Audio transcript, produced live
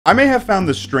I may have found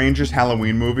the strangest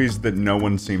Halloween movies that no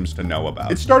one seems to know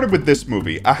about. It started with this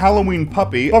movie, A Halloween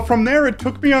Puppy, but from there it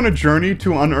took me on a journey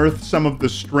to unearth some of the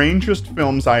strangest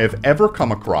films I have ever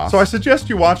come across. So I suggest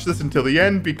you watch this until the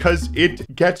end because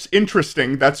it gets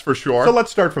interesting, that's for sure. So let's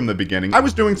start from the beginning. I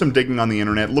was doing some digging on the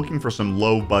internet looking for some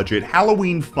low-budget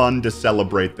Halloween fun to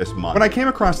celebrate this month. When I came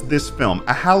across this film,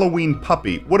 A Halloween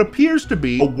Puppy, what appears to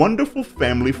be a wonderful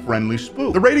family-friendly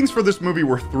spook. The ratings for this movie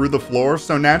were through the floor,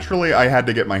 so naturally I had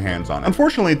to get my hands on it.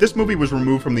 Unfortunately, this movie was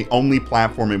removed from the only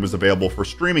platform it was available for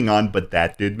streaming on, but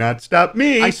that did not stop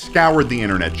me. I scoured the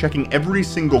internet, checking every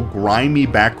single grimy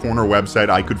back corner website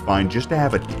I could find just to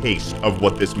have a taste of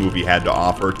what this movie had to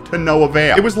offer, to no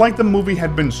avail. It was like the movie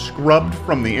had been scrubbed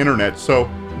from the internet,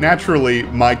 so naturally,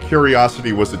 my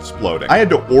curiosity was exploding. I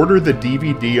had to order the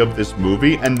DVD of this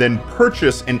movie and then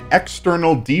purchase an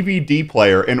external DVD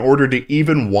player in order to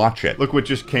even watch it. Look what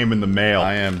just came in the mail.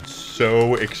 I am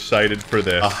so excited for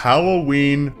this. A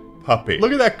Halloween Puppy.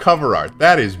 Look at that cover art.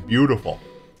 That is beautiful.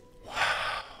 Wow.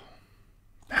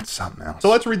 That's something else. So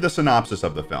let's read the synopsis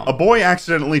of the film. A boy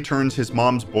accidentally turns his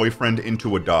mom's boyfriend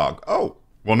into a dog. Oh,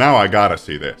 well now I gotta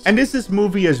see this. And is this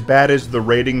movie as bad as the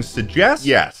ratings suggest?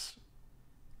 Yes.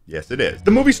 Yes, it is.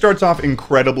 The movie starts off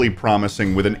incredibly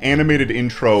promising with an animated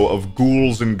intro of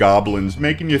ghouls and goblins,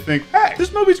 making you think, hey,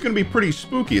 this movie's gonna be pretty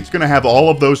spooky. It's gonna have all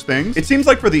of those things. It seems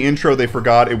like for the intro, they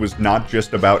forgot it was not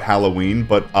just about Halloween,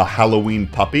 but a Halloween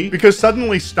puppy, because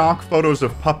suddenly stock photos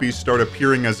of puppies start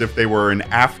appearing as if they were an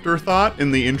afterthought in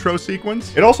the intro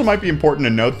sequence. It also might be important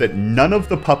to note that none of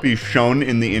the puppies shown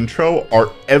in the intro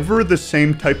are ever the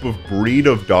same type of breed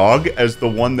of dog as the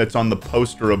one that's on the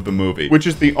poster of the movie, which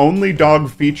is the only dog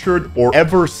featured or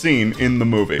ever seen in the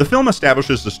movie. The film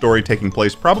establishes the story taking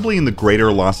place probably in the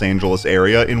greater Los Angeles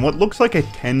area in what looks like a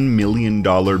 $10 million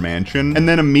mansion, and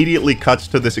then immediately cuts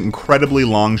to this incredibly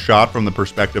long shot from the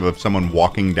perspective of someone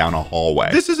walking down a hallway.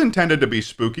 This is intended to be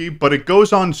spooky, but it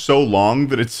goes on so long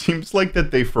that it seems like that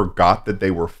they forgot that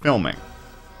they were filming.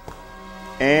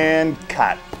 And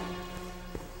cut.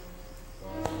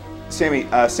 Sammy,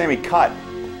 cut.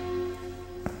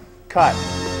 Cut.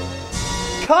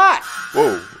 Cut!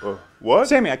 Whoa, what?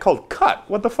 Sammy, I called cut.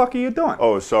 What the fuck are you doing?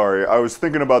 Oh, sorry. I was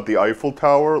thinking about the Eiffel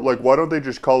Tower. Like, why don't they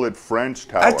just call it French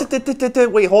Tower?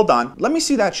 Wait, hold on. Let me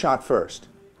see that shot first.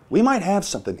 We might have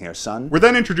something here, son. We're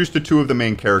then introduced to two of the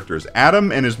main characters,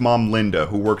 Adam and his mom, Linda,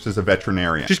 who works as a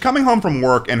veterinarian. She's coming home from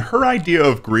work, and her idea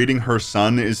of greeting her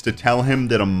son is to tell him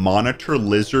that a monitor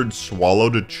lizard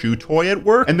swallowed a chew toy at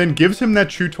work, and then gives him that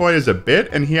chew toy as a bit,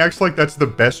 and he acts like that's the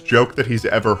best joke that he's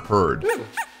ever heard.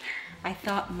 I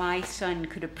thought my son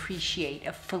could appreciate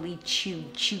a fully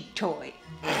chewed chew toy.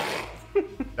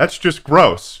 That's just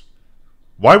gross.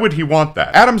 Why would he want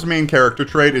that? Adam's main character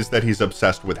trait is that he's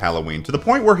obsessed with Halloween, to the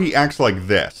point where he acts like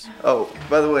this. Oh,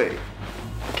 by the way,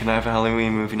 can I have a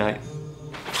Halloween movie night?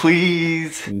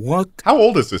 Please? What? How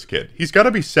old is this kid? He's gotta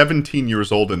be 17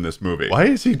 years old in this movie. Why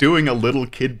is he doing a little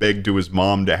kid beg to his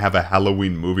mom to have a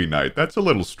Halloween movie night? That's a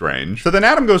little strange. So then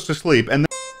Adam goes to sleep, and then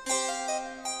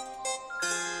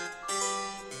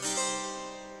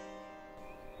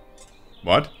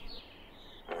what?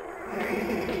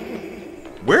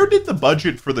 Where did the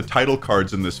budget for the title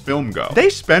cards in this film go? Did they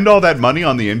spend all that money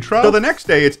on the intro? So the next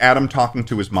day, it's Adam talking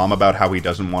to his mom about how he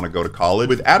doesn't want to go to college,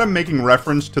 with Adam making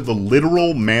reference to the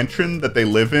literal mansion that they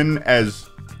live in as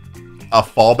a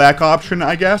fallback option,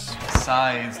 I guess.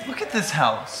 Besides, look at this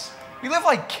house. We live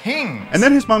like kings. And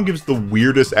then his mom gives the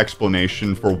weirdest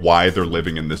explanation for why they're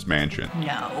living in this mansion.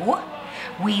 No,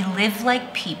 we live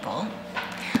like people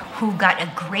who got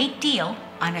a great deal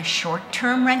on a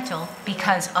short-term rental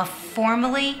because a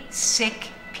formerly sick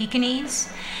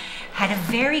Pekingese had a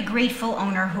very grateful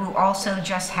owner who also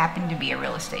just happened to be a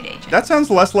real estate agent. That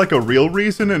sounds less like a real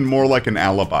reason and more like an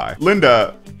alibi.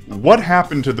 Linda, what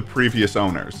happened to the previous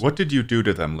owners? What did you do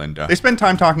to them, Linda? They spend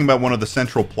time talking about one of the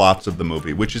central plots of the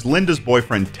movie, which is Linda's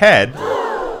boyfriend, Ted,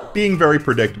 being very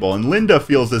predictable, and Linda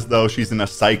feels as though she's in a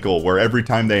cycle where every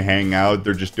time they hang out,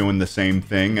 they're just doing the same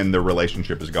thing and their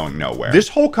relationship is going nowhere. This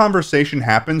whole conversation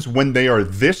happens when they are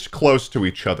this close to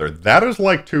each other. That is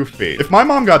like 2 feet. If my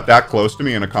mom got that close to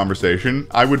me in a conversation,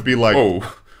 I would be like,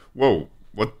 whoa,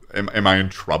 what, am I in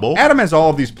trouble? Adam has all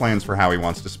of these plans for how he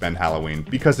wants to spend Halloween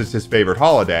because it's his favorite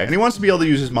holiday, and he wants to be able to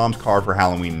use his mom's car for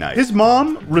Halloween night. His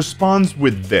mom responds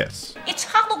with this. It's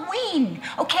Halloween,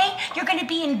 okay? You're gonna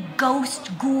be in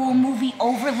ghost, ghoul, movie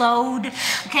overload,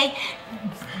 okay?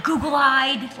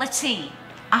 Google-eyed, let's see.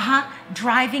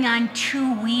 Driving on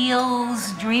two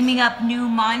wheels, dreaming up new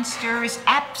monsters.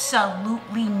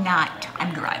 Absolutely not.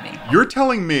 I'm driving. You're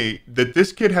telling me that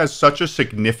this kid has such a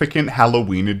significant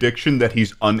Halloween addiction that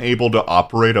he's unable to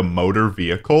operate a motor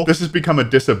vehicle? This has become a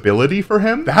disability for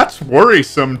him? That's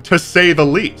worrisome, to say the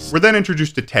least. We're then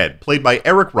introduced to Ted, played by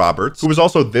Eric Roberts, who was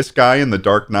also this guy in The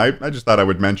Dark Knight. I just thought I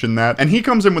would mention that. And he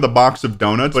comes in with a box of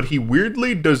donuts, but he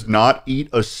weirdly does not eat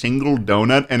a single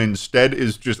donut and instead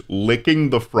is just licking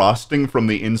the frosting from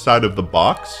the inside of the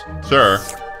box. Sir,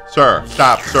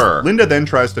 stop, sir. Linda then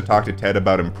tries to talk to Ted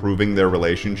about improving their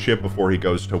relationship before he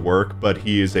goes to work, but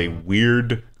he is a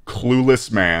weird,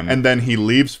 clueless man. And then he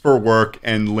leaves for work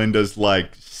and Linda's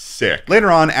like, sick.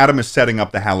 Later on, Adam is setting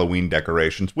up the Halloween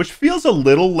decorations, which feels a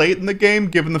little late in the game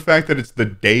given the fact that it's the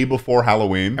day before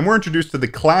Halloween. And we're introduced to the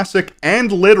classic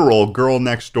and literal girl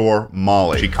next door,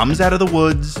 Molly. She comes out of the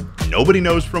woods, nobody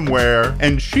knows from where,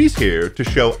 and she's here to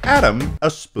show Adam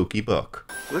a spooky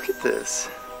book. Look at this.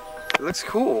 It looks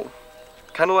cool.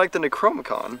 Kind of like the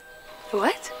Necronomicon.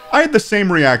 What? I had the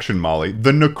same reaction, Molly.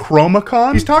 The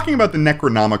Necronomicon? He's talking about the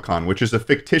Necronomicon, which is a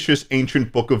fictitious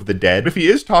ancient book of the dead. If he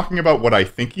is talking about what I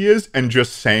think he is and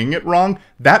just saying it wrong,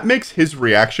 that makes his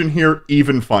reaction here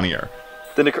even funnier.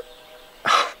 The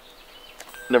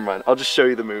Never mind, I'll just show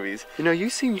you the movies. You know, you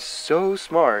seem so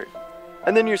smart.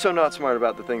 And then you're so not smart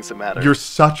about the things that matter. You're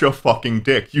such a fucking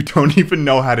dick. You don't even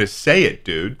know how to say it,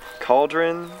 dude.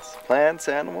 Cauldrons, plants,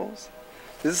 animals.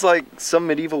 This is like some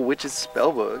medieval witch's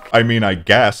spellbook. I mean, I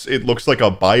guess. It looks like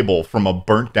a Bible from a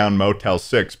burnt-down Motel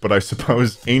 6, but I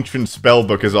suppose ancient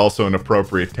spellbook is also an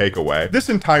appropriate takeaway. This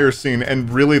entire scene, and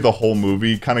really the whole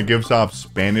movie, kind of gives off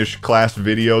Spanish class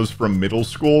videos from middle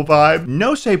school vibe.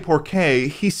 No sé por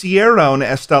qué hicieron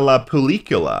esta la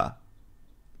película.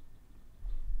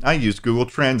 I used Google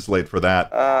Translate for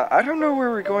that. I don't know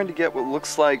where we're going to get what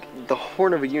looks like the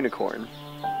horn of a unicorn.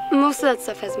 Most of that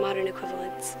stuff has modern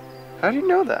equivalents. How do you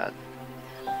know that?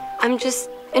 I'm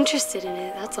just interested in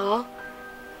it, that's all.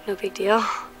 No big deal.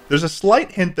 There's a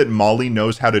slight hint that Molly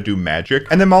knows how to do magic,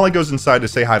 and then Molly goes inside to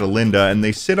say hi to Linda, and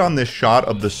they sit on this shot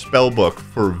of the spell book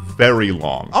for very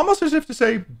long. Almost as if to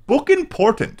say, book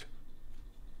important.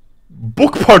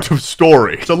 Book part of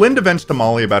story. So Linda vents to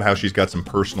Molly about how she's got some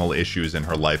personal issues in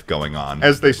her life going on,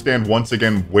 as they stand once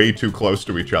again way too close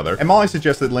to each other. And Molly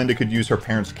suggests that Linda could use her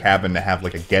parents' cabin to have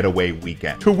like a getaway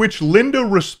weekend. To which Linda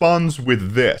responds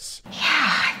with this.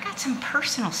 Yeah, I've got some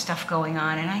personal stuff going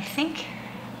on, and I think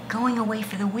going away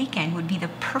for the weekend would be the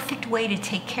perfect way to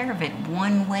take care of it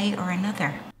one way or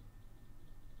another.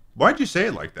 Why'd you say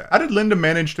it like that? How did Linda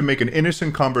manage to make an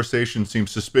innocent conversation seem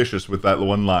suspicious with that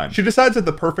one line? She decides that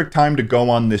the perfect time to go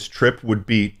on this trip would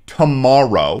be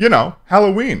tomorrow. You know,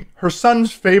 Halloween, her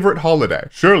son's favorite holiday.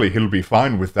 Surely he'll be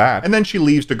fine with that. And then she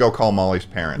leaves to go call Molly's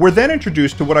parents. We're then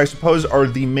introduced to what I suppose are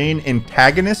the main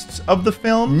antagonists of the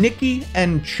film, Nikki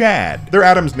and Chad. They're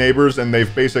Adam's neighbors, and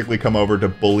they've basically come over to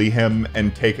bully him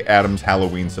and take Adam's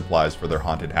Halloween supplies for their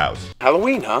haunted house.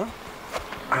 Halloween, huh?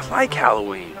 I like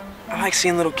Halloween. I like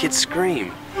seeing little kids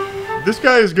scream. This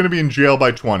guy is gonna be in jail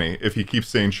by 20 if he keeps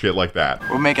saying shit like that.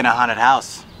 We're making a haunted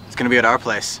house. It's gonna be at our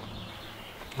place.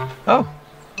 Oh,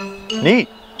 neat.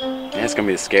 Yeah, it's gonna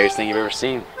be the scariest thing you've ever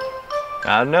seen.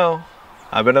 I don't know.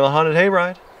 I've been in the haunted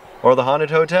hayride. Or the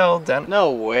haunted hotel down...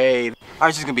 No way.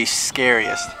 Ours is gonna be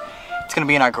scariest. It's gonna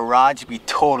be in our garage. It'll be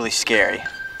totally scary.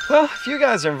 Well, if you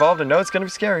guys are involved, I know it's gonna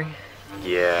be scary.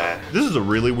 Yeah. This is a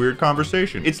really weird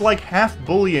conversation. It's like half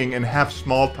bullying and half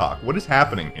small talk. What is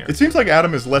happening here? It seems like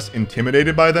Adam is less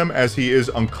intimidated by them as he is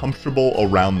uncomfortable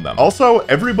around them. Also,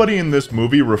 everybody in this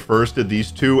movie refers to these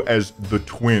two as the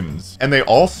twins, and they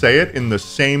all say it in the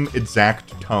same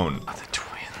exact tone. The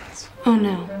twins. Oh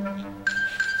no.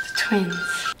 The twins.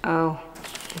 Oh,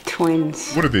 the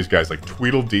twins. What are these guys, like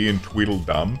Tweedledee and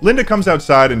Tweedledum? Linda comes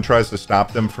outside and tries to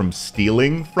stop them from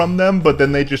stealing from them, but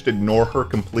then they just ignore her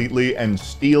completely and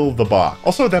steal the box.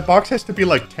 Also, that box has to be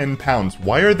like 10 pounds.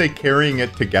 Why are they carrying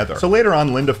it together? So later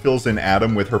on, Linda fills in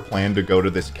Adam with her plan to go to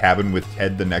this cabin with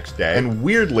Ted the next day, and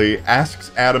weirdly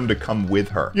asks Adam to come with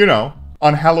her. You know,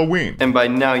 on Halloween. And by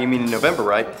now you mean in November,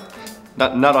 right?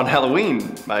 Not on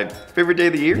Halloween, my favorite day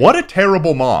of the year. What a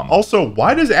terrible mom. Also,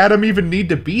 why does Adam even need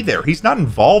to be there? He's not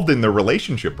involved in their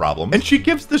relationship problem. And she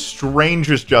gives the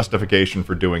strangest justification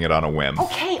for doing it on a whim.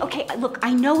 Okay, look,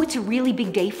 I know it's a really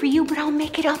big day for you, but I'll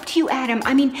make it up to you, Adam.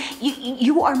 I mean,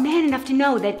 you are man enough to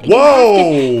know that you have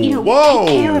to,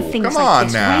 take care of things come like on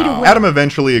this now. right away. Adam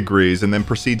eventually agrees and then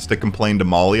proceeds to complain to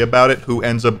Molly about it, who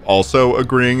ends up also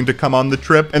agreeing to come on the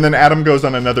trip. And then Adam goes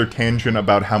on another tangent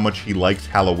about how much he likes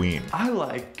Halloween. I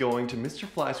like going to Mr.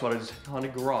 Flyswatter's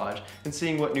haunted garage and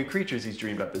seeing what new creatures he's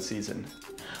dreamed up this season.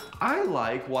 I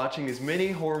like watching as many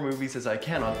horror movies as I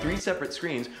can on 3 separate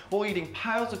screens while eating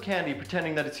piles of candy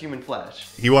pretending that it's human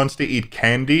flesh. He wants to eat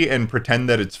candy and pretend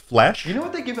that it's flesh? You know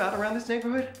what they give out around this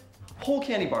neighborhood? Whole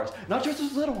candy bars, not just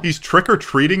those little ones. He's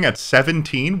trick-or-treating at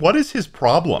 17? What is his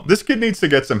problem? This kid needs to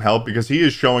get some help because he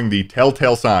is showing the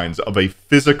telltale signs of a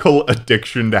physical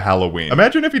addiction to Halloween.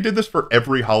 Imagine if he did this for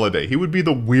every holiday. He would be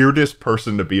the weirdest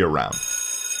person to be around.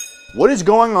 What is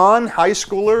going on,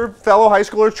 fellow high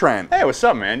schooler Trent? Hey, what's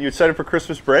up, man? You excited for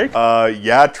Christmas break?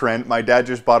 Yeah, Trent. My dad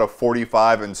just bought a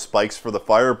 45 and spikes for the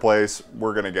fireplace.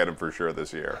 We're gonna get him for sure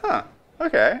this year. Huh,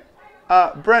 okay.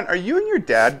 Brent, are you and your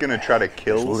dad gonna try to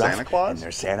kill Santa Claus? And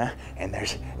there's Santa, and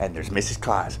there's Mrs.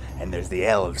 Claus, and there's the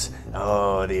elves.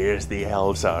 Oh, there's the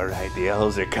elves, all right. The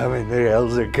elves are coming, they're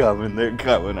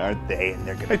coming, aren't they? And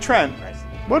they're gonna... Hey, Trent,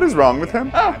 what is wrong with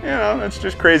him? Oh, you know, that's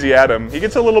just crazy Adam. He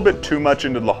gets a little bit too much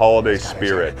into the holiday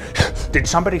spirit. Did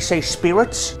somebody say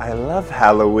spirits? I love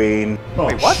Halloween. Oh,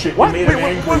 wait, what? Shit, What do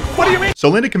you mean? So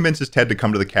Linda convinces Ted to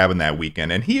come to the cabin that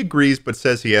weekend, and he agrees but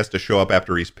says he has to show up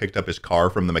after he's picked up his car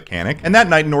from the mechanic. And that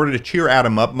night, in order to cheer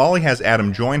Adam up, Molly has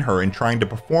Adam join her in trying to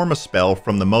perform a spell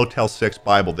from the Motel 6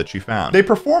 Bible that she found. They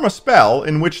perform a spell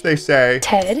in which they say,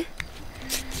 Ted,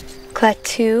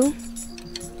 Klaatu,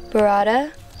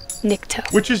 Barada,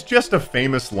 Nikto. Which is just a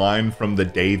famous line from The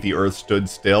Day the Earth Stood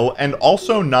Still, and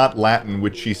also not Latin,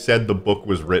 which she said the book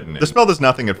was written in. The spell does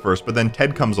nothing at first, but then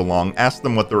Ted comes along, asks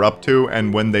them what they're up to,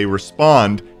 and when they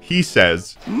respond, he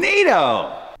says,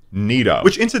 Neato! Neato,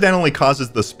 which incidentally causes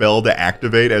the spell to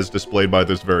activate as displayed by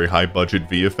this very high-budget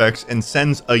VFX and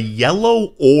sends a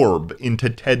yellow orb into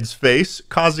Ted's face,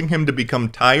 causing him to become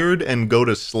tired and go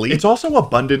to sleep. It's also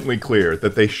abundantly clear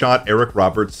that they shot Eric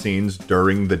Roberts' scenes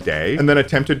during the day and then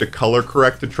attempted to color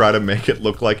correct to try to make it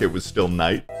look like it was still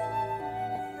night.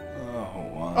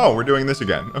 Oh, we're doing this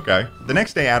again. Okay. The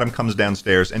next day, Adam comes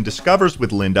downstairs and discovers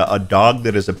with Linda a dog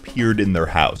that has appeared in their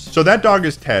house. So that dog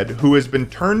is Ted, who has been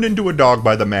turned into a dog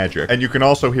by the magic, and you can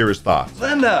also hear his thoughts.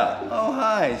 Linda! Oh,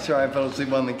 hi. Sorry I fell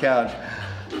asleep on the couch.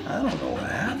 I don't know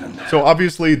what happened. So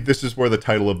obviously, this is where the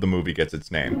title of the movie gets its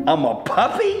name. I'm a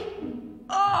puppy?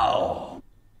 Oh!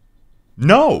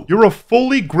 No, you're a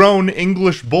fully grown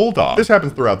English bulldog. This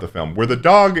happens throughout the film, where the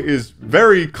dog is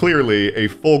very clearly a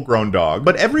full-grown dog,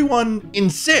 but everyone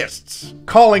insists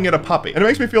calling it a puppy. And it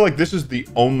makes me feel like this is the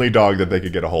only dog that they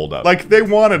could get a hold of. Like, they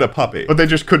wanted a puppy, but they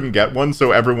just couldn't get one,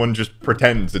 so everyone just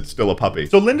pretends it's still a puppy.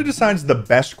 So Linda decides the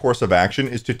best course of action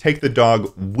is to take the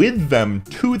dog with them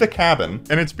to the cabin,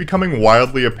 and it's becoming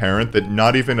wildly apparent that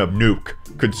not even a nuke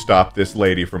could stop this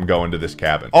lady from going to this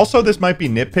cabin. Also, this might be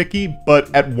nitpicky,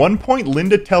 but at one point,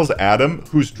 Linda tells Adam,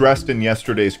 who's dressed in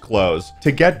yesterday's clothes,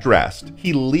 to get dressed.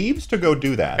 He leaves to go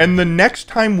do that. And the next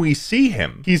time we see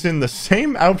him, he's in the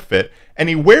same outfit, and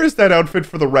he wears that outfit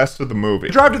for the rest of the movie.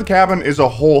 The drive to the cabin is a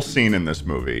whole scene in this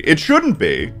movie. It shouldn't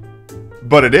be,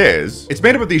 but it is. It's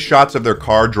made up of these shots of their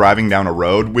car driving down a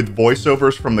road with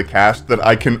voiceovers from the cast that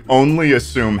I can only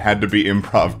assume had to be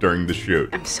improv during the shoot.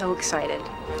 I'm so excited.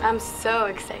 I'm so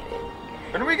excited.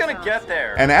 When are we gonna get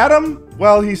there? And Adam,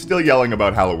 well, he's still yelling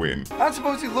about Halloween. I'm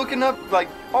supposed to be looking up, like,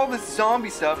 all this zombie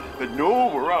stuff, but no,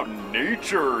 we're out in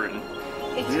nature and...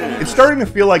 It's starting to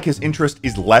feel like his interest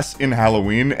is less in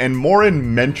Halloween and more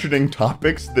in mentioning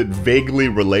topics that vaguely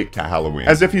relate to Halloween.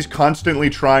 As if he's constantly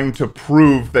trying to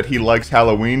prove that he likes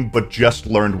Halloween, but just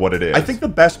learned what it is. I think the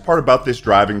best part about this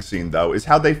driving scene, though, is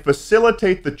how they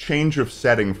facilitate the change of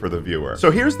setting for the viewer. So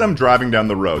here's them driving down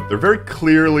the road. They're very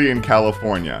clearly in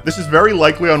California. This is very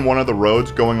likely on one of the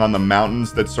roads going on the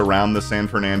mountains that surround the San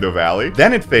Fernando Valley.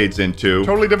 Then it fades into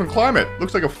totally different climate.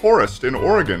 Looks like a forest in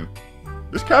Oregon.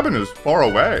 This cabin is far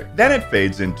away. Then it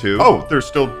fades into, oh, they're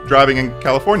still driving in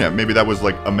California. Maybe that was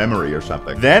like a memory or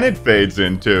something. Then it fades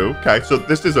into, okay, so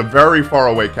this is a very far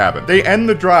away cabin. They end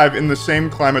the drive in the same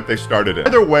climate they started in.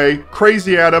 Either way,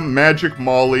 Crazy Adam, Magic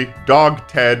Molly, Dog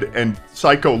Ted, and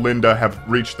Psycho Linda have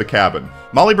reached the cabin.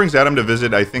 Molly brings Adam to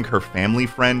visit, I think, her family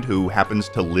friend who happens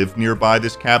to live nearby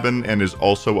this cabin and is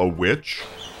also a witch.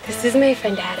 This is my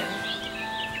friend Adam.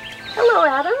 Hello,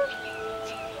 Adam.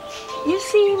 You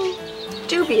seem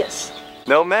dubious.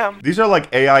 No, ma'am. These are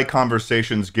like AI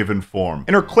conversations given form.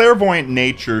 In her clairvoyant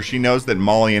nature, she knows that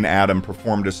Molly and Adam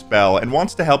performed a spell and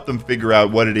wants to help them figure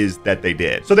out what it is that they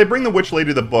did. So they bring the witch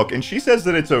lady the book, and she says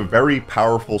that it's a very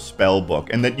powerful spell book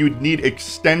and that you'd need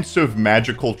extensive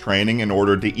magical training in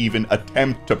order to even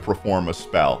attempt to perform a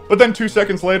spell. But then 2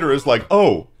 seconds later is like,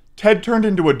 oh, Ted turned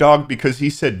into a dog because he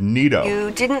said Neato.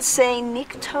 You didn't say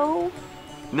Nikto?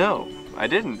 No, I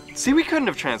didn't. See, we couldn't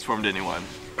have transformed anyone.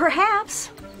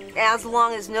 Perhaps, as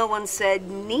long as no one said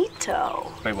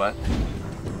Nito. Wait, what?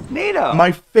 Neato.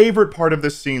 My favorite part of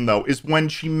this scene, though, is when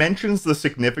she mentions the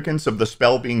significance of the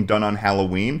spell being done on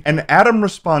Halloween, and Adam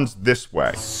responds this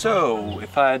way. So,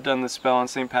 if I had done the spell on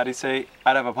St. Patty's Day,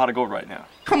 I'd have a pot of gold right now.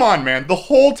 Come on, man. The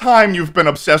whole time you've been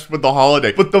obsessed with the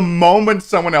holiday, but the moment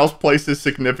someone else places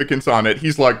significance on it,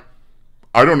 he's like,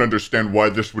 I don't understand why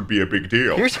this would be a big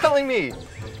deal. You're telling me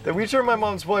that we turned my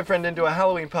mom's boyfriend into a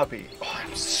Halloween puppy? Oh,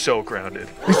 I'm so grounded.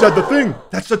 He said the thing.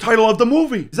 That's the title of the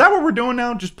movie. Is that what we're doing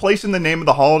now? Just placing the name of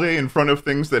the holiday in front of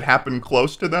things that happen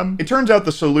close to them? It turns out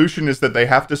the solution is that they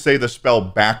have to say the spell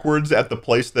backwards at the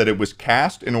place that it was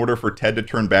cast in order for Ted to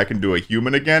turn back into a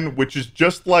human again, which is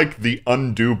just like the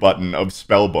undo button of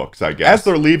spell books, I guess. As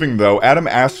they're leaving, though, Adam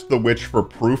asks the witch for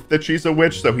proof that she's a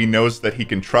witch so he knows that he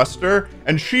can trust her,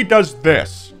 and she does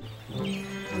this.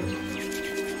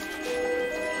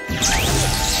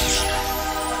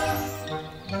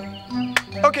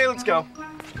 Okay, let's go.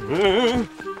 Good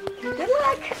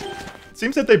luck.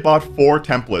 Seems that they bought 4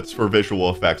 templates for visual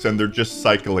effects and they're just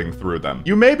cycling through them.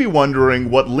 You may be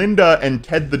wondering what Linda and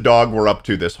Ted the dog were up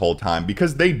to this whole time,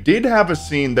 because they did have a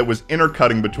scene that was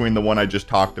intercutting between the one I just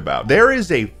talked about. There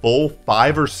is a full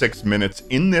 5 or 6 minutes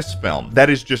in this film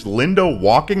that is just Linda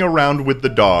walking around with the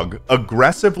dog,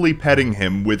 aggressively petting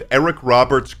him, with Eric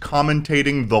Roberts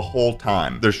commentating the whole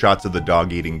time. There's shots of the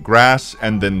dog eating grass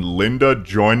and then Linda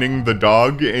joining the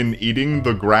dog in eating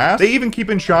the grass. They even keep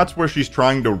in shots where she's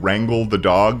trying to wrangle the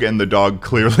dog and the dog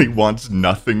clearly wants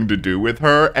nothing to do with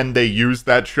her, and they use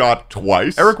that shot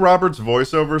twice. Eric Roberts'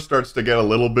 voiceover starts to get a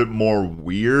little bit more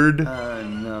weird.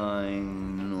 No,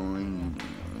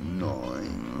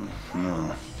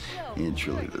 it's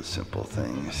really the simple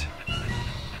things.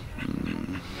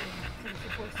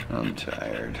 I'm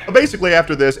tired. Basically,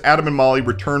 after this, Adam and Molly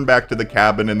return back to the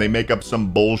cabin and they make up some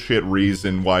bullshit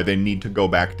reason why they need to go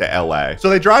back to LA. So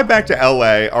they drive back to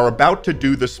LA, are about to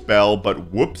do the spell,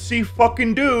 but whoopsie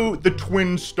fucking do, the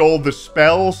twins stole the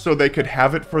spell so they could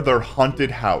have it for their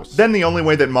haunted house. Then the only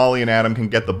way that Molly and Adam can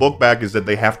get the book back is that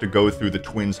they have to go through the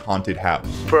twins' haunted house.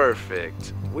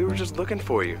 Perfect. We were just looking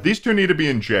for you. These two need to be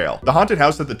in jail. The haunted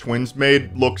house that the twins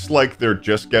made looks like they're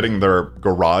just getting their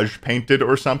garage painted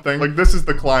or something. Like, this is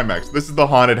the climax. This is the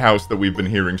haunted house that we've been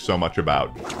hearing so much about.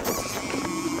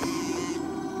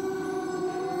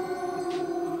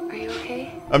 Are you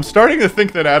okay? I'm starting to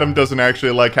think that Adam doesn't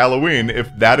actually like Halloween,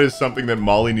 if that is something that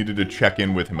Molly needed to check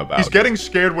in with him about. He's getting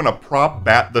scared when a prop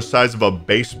bat the size of a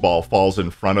baseball falls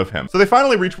in front of him. So they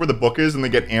finally reach where the book is and they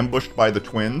get ambushed by the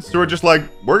twins. So we're just like,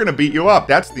 we're gonna beat you up.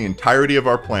 That's the entirety of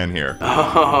our plan here.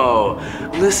 Oh,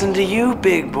 listen to you,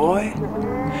 big boy.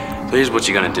 So here's what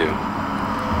you're gonna do.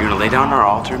 You're gonna lay down on our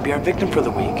altar and be our victim for the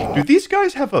week. Do these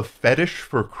guys have a fetish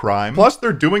for crime? Plus,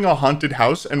 they're doing a haunted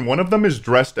house, and one of them is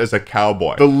dressed as a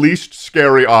cowboy. The least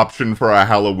scary option for a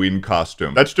Halloween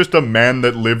costume. That's just a man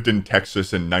that lived in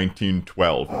Texas in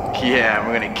 1912. Yeah,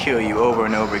 we're gonna kill you over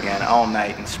and over again all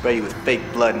night and spray you with fake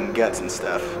blood and guts and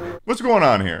stuff. What's going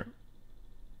on here?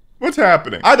 What's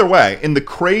happening? Either way, in the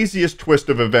craziest twist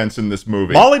of events in this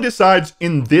movie, Molly decides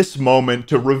in this moment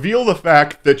to reveal the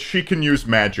fact that she can use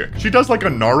magic. She does like a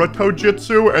Naruto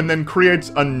jutsu and then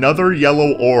creates another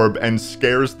yellow orb and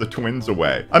scares the twins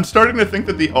away. I'm starting to think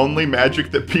that the only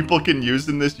magic that people can use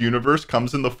in this universe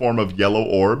comes in the form of yellow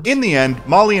orbs. In the end,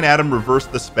 Molly and Adam reverse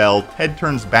the spell, Ted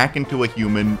turns back into a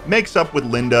human, makes up with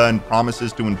Linda and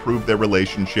promises to improve their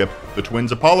relationship. The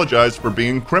twins apologize for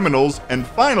being criminals, and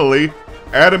finally,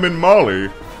 Adam and Molly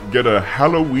get a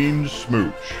Halloween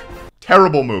smooch.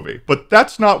 Terrible movie, but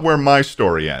that's not where my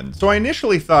story ends. So I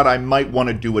initially thought I might want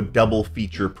to do a double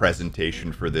feature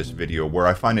presentation for this video where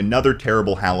I find another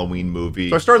terrible Halloween movie.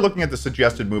 So I started looking at the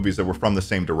suggested movies that were from the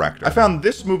same director. I found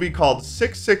this movie called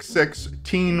 666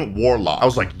 Teen Warlock. I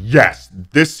was like, yes,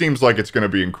 this seems like it's gonna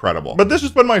be incredible. But this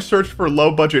is when my search for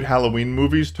low-budget Halloween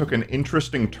movies took an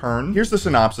interesting turn. Here's the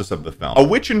synopsis of the film. A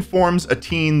witch informs a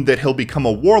teen that he'll become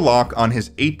a warlock on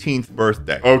his 18th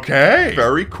birthday. Okay,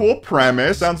 very cool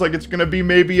premise. Sounds like it's gonna be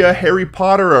maybe a Harry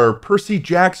Potter or Percy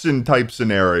Jackson type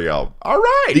scenario. All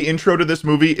right. The intro to this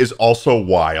movie is also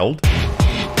wild.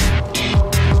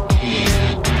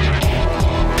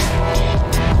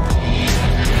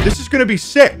 This is gonna be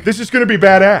sick. This is gonna be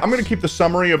badass. I'm gonna keep the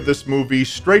summary of this movie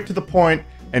straight to the point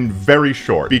and very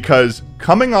short, because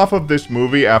coming off of this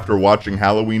movie after watching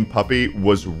Halloween Puppy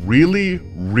was really,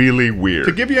 really weird.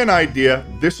 To give you an idea,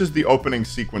 this is the opening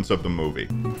sequence of the movie.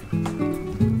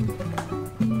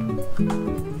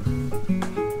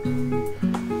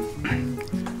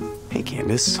 Hey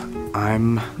Candace,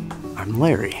 I'm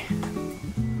Larry.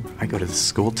 I go to this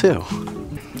school too.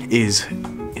 Is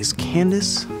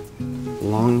Candace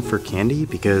long for candy?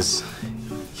 Because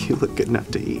you look good enough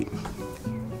to eat.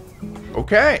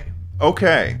 Okay.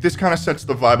 okay, this kind of sets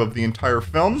the vibe of the entire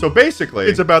film. So basically,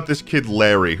 it's about this kid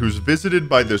Larry, who's visited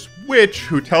by this witch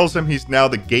who tells him he's now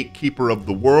the gatekeeper of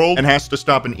the world and has to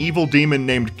stop an evil demon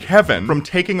named Kevin from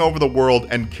taking over the world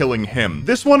and killing him.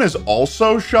 This one is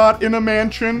also shot in a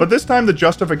mansion, but this time the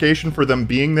justification for them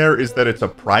being there is that it's a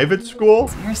private school.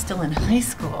 So you're still in high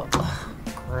school. Ugh,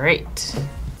 great.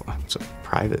 It's a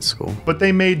private school. But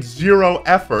they made zero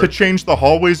effort to change the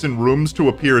hallways and rooms to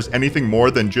appear as anything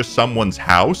more than just someone's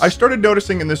house. I started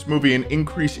noticing in this movie an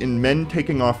increase in men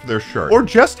taking off their shirt, or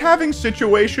just having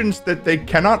situations that they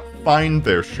cannot find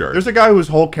their shirt. There's a guy whose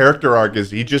whole character arc is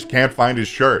he just can't find his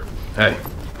shirt. Hey,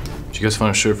 did you guys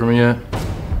find a shirt for me yet?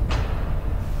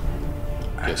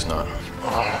 Guess not.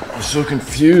 Oh, I'm so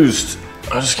confused.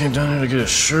 I just came down here to get a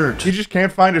shirt. He just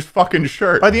can't find his fucking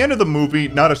shirt. By the end of the movie,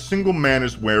 not a single man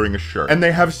is wearing a shirt, and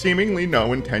they have seemingly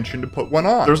no intention to put one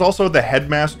on. There's also the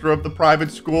headmaster of the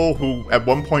private school who at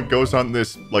one point goes on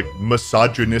this, like,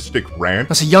 misogynistic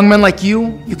rant. As a young man like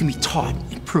you can be taught,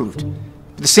 improved.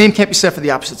 But the same can't be said for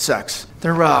the opposite sex.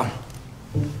 They're,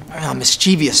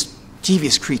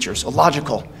 mischievous creatures,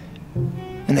 illogical,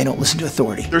 and they don't listen to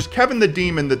authority. There's Kevin the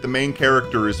demon that the main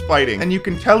character is fighting, and you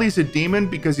can tell he's a demon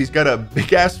because he's got a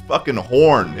big-ass fucking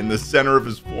horn in the center of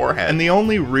his forehead. And the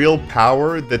only real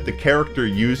power that the character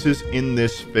uses in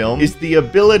this film is the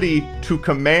ability to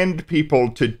command people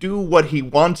to do what he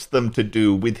wants them to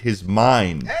do with his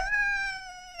mind.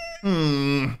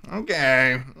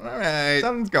 Okay, alright,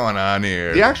 something's going on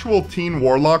here. The actual teen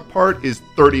warlock part is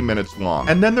 30 minutes long.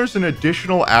 And then there's an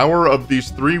additional hour of these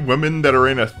 3 women that are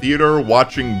in a theater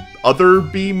watching other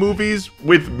B movies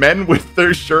with men with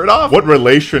their shirt off. What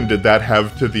relation did that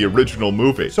have to the original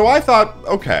movie? So I thought,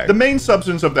 okay, the main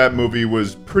substance of that movie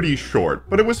was pretty short,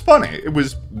 but it was funny. It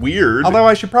was weird. Although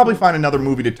I should probably find another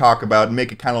movie to talk about and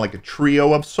make it kind of like a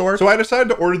trio of sorts. So I decided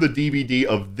to order the DVD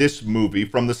of this movie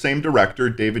from the same director,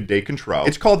 David Control.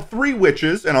 It's called 3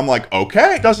 Witches, and I'm like,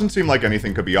 okay, doesn't seem like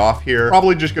anything could be off here.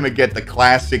 Probably just gonna get the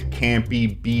classic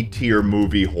campy B-tier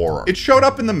movie horror. It showed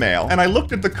up in the mail, and I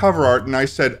looked at the cover art and I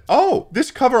said, oh,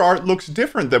 this cover art looks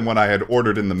different than what I had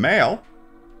ordered in the mail.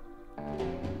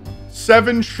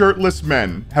 7 shirtless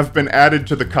men have been added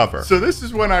to the cover. So this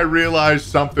is when I realized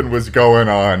something was going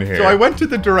on here. So I went to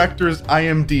the director's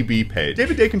IMDb page.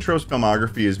 David Control's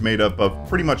filmography is made up of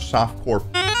pretty much softcore,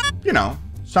 you know,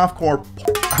 softcore.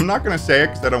 I'm not gonna say it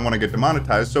because I don't want to get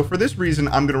demonetized, so for this reason,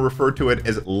 I'm gonna refer to it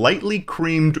as lightly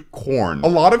creamed corn. A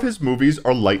lot of his movies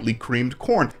are lightly creamed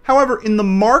corn. However, in the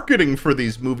marketing for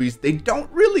these movies, they don't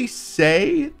really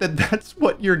say that that's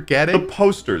what you're getting. The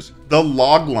posters, the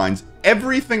log lines,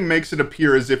 everything makes it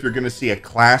appear as if you're gonna see a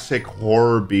classic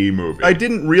horror B movie. I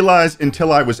didn't realize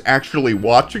until I was actually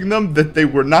watching them that they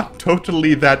were not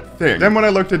totally that thing. Then when I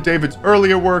looked at David's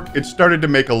earlier work, it started to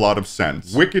make a lot of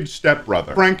sense. Wicked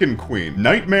Stepbrother, Frankenqueen,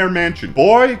 Nightmare Mansion,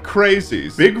 Boy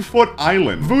Crazies, Bigfoot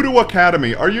Island, Voodoo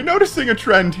Academy. Are you noticing a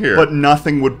trend here? But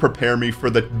nothing would prepare me for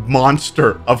the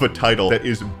monster of a title that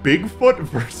is Bigfoot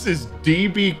versus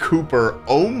D.B. Cooper.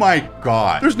 Oh my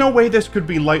god. There's no way this could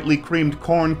be lightly creamed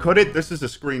corn, could it? This is a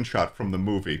screenshot from the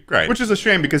movie. Great. Which is a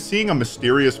shame because seeing a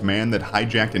mysterious man that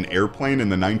hijacked an airplane in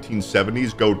the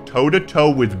 1970s go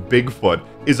toe-to-toe with Bigfoot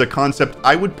is a concept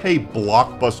I would pay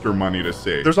blockbuster money to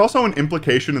see. There's also an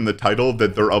implication in the title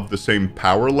that they're of the same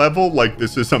power level, like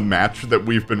this is a match that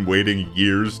we've been waiting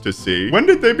years to see. When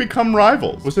did they become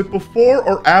rivals? Was it before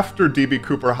or after D.B.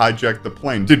 Cooper hijacked the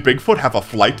plane? Did Bigfoot have a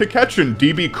flight to catch and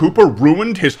D.B. Cooper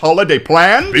ruined his holiday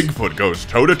plans? Bigfoot goes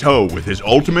toe-to-toe with his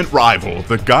ultimate rival,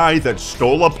 the guy that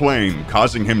stole a plane,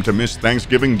 causing him to miss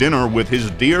Thanksgiving dinner with his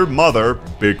dear mother,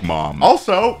 Big Mom.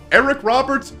 Also, Eric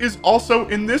Roberts is also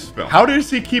in this film. How does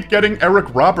he keep getting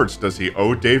Eric Roberts? Does he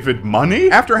owe David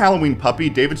money? After Halloween Puppy,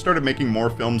 David started making more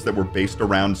films that were based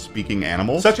around speaking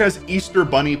animals, such as Easter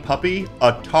Bunny Puppy,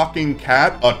 a talking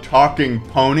cat, a talking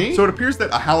pony. So it appears that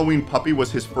A Halloween Puppy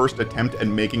was his first attempt at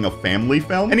making a family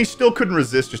film, and he still couldn't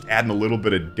resist just adding a little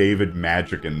bit of David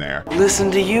magic in there.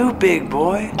 Listen to you, big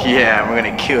boy. Yeah, we're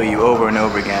gonna kill you over and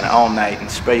over again all night and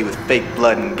spray you with fake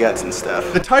blood and guts and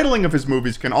stuff. The titling of his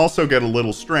movies can also get a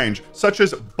little strange, such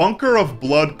as Bunker of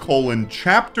Blood: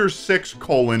 Chapter 6: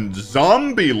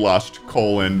 Zombie Lust: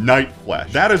 Night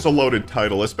Flesh. That is a loaded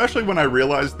title, especially when I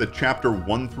realized that chapter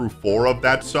 1 through 4 of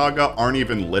that saga aren't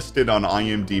even listed on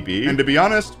IMDb. And to be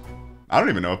honest, I don't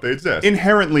even know if they exist.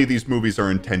 Inherently, these movies are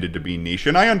intended to be niche,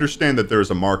 and I understand that there's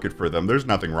a market for them. There's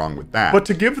nothing wrong with that. But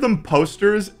to give them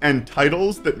posters and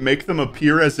titles that make them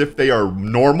appear as if they are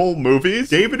normal movies,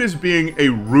 David is being a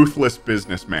ruthless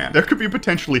businessman. There could be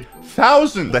potentially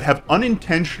thousands that have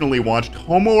unintentionally watched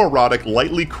homoerotic,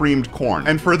 lightly creamed corn.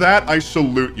 And for that, I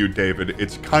salute you, David.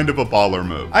 It's kind of a baller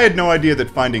move. I had no idea that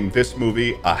finding this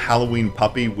movie, A Halloween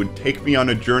Puppy, would take me on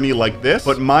a journey like this,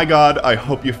 but my God, I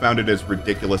hope you found it as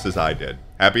ridiculous as I did.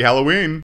 Happy Halloween!